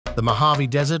The Mojave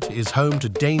Desert is home to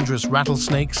dangerous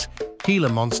rattlesnakes, Gila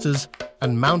monsters,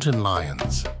 and mountain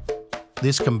lions.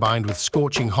 This, combined with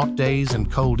scorching hot days and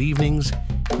cold evenings,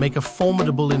 make a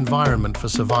formidable environment for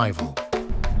survival.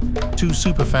 Two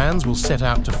superfans will set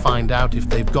out to find out if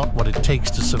they've got what it takes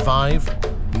to survive,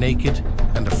 naked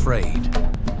and afraid.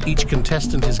 Each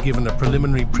contestant is given a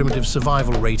preliminary primitive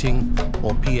survival rating,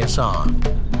 or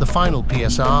PSR. The final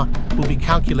PSR will be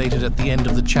calculated at the end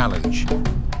of the challenge.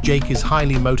 Jake is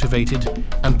highly motivated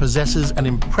and possesses an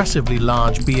impressively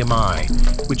large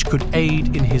BMI, which could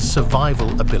aid in his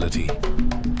survival ability.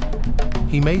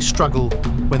 He may struggle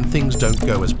when things don't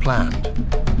go as planned.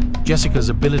 Jessica's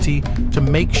ability to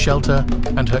make shelter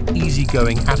and her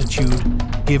easygoing attitude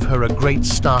give her a great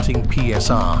starting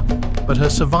PSR, but her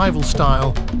survival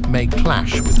style may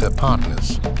clash with her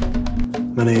partner's.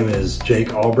 My name is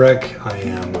Jake Albrecht. I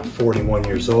am 41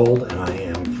 years old and I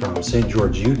am from St.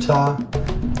 George, Utah.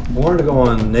 I wanted to go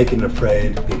on Naked and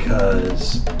Afraid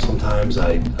because sometimes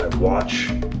I watch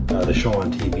the show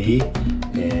on TV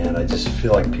and I just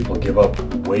feel like people give up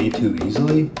way too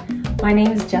easily. My name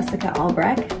is Jessica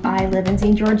Albrecht. I live in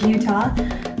St. George, Utah.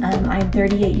 I'm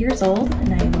 38 years old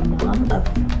and I am a mom of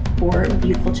 4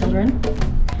 beautiful children.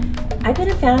 I've been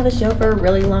a fan of the show for a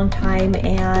really long time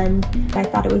and I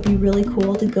thought it would be really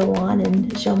cool to go on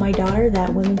and show my daughter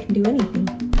that women can do anything.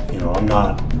 You know, I'm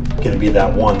not going to be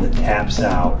that one that taps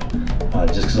out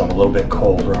just because I'm a little bit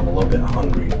cold or I'm a little bit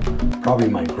hungry. Probably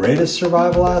my greatest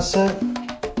survival asset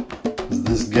is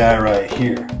this guy right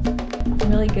here. I'm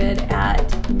really good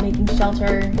at making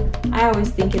shelter. I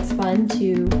always think it's fun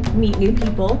to meet new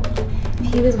people.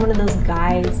 He was one of those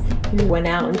guys who went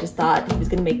out and just thought he was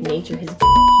going to make nature his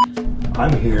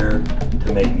I'm here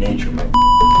to make nature my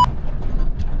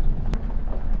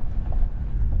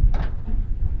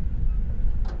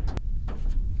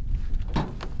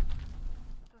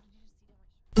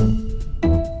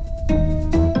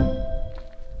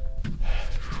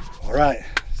All right,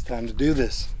 it's time to do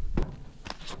this.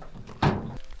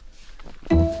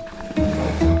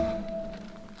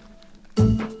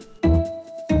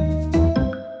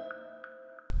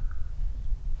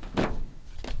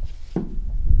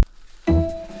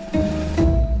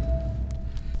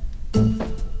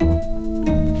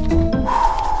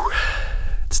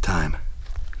 It's time.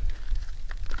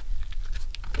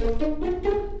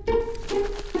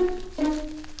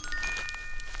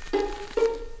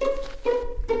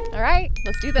 All right,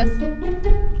 let's do this.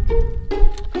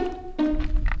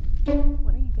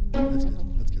 What are you gonna do? Let's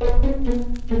get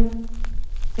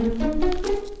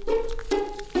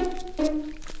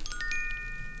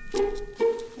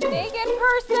Naked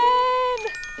person!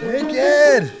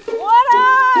 Naked! What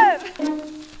up?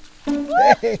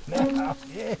 Hey, now,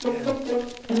 yeah.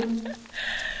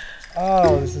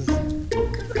 Oh, this is This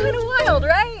is kind of wild,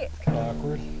 right? kind of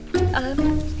awkward.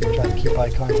 Just Gonna try to keep eye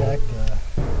contact.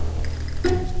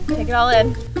 take it all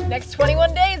in. Next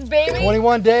 21 days, baby.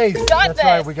 21 days. Got That's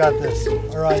right, this. we got this.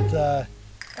 All right, Got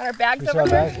our bags we saw over our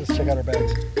here. bags. Let's check out our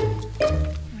bags.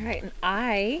 All right, and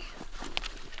I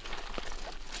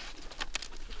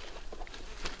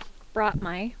brought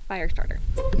my fire starter.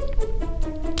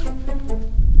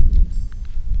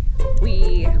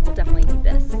 We will definitely need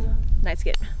this. Nights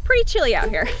get pretty chilly out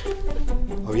here.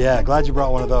 Oh yeah, glad you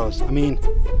brought one of those. I mean,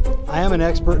 I am an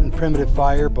expert in primitive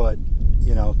fire, but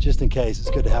you know, just in case, it's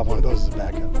good to have one of those as a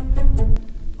backup.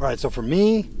 All right, so for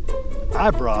me,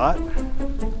 I brought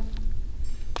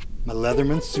my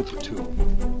Leatherman Super Tool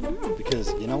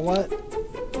because you know what?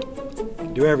 You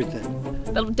can do everything.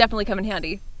 That'll definitely come in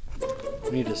handy.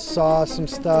 We need to saw some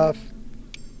stuff,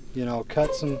 you know,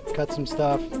 cut some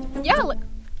stuff. Yeah, look,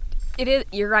 it is.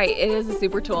 You're right. It is a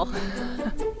super tool.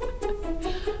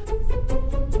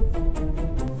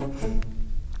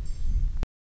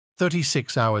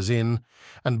 36 hours in,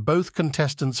 and both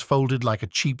contestants folded like a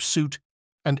cheap suit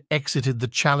and exited the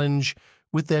challenge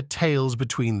with their tails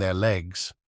between their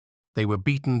legs. They were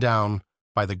beaten down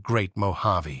by the Great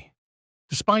Mojave.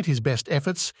 Despite his best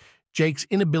efforts, Jake's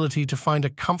inability to find a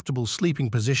comfortable sleeping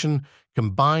position,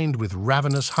 combined with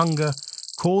ravenous hunger,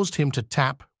 caused him to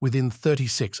tap within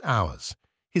 36 hours.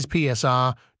 His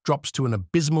PSR drops to an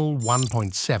abysmal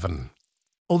 1.7.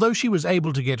 Although she was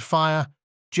able to get fire,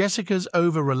 Jessica's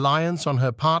over-reliance on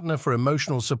her partner for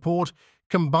emotional support,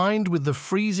 combined with the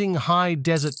freezing high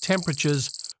desert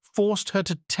temperatures, forced her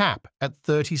to tap at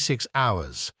 36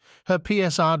 hours. Her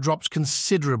PSR drops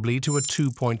considerably to a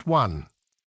 2.1.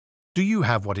 Do you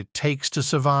have what it takes to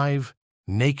survive,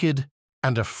 naked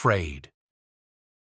and afraid?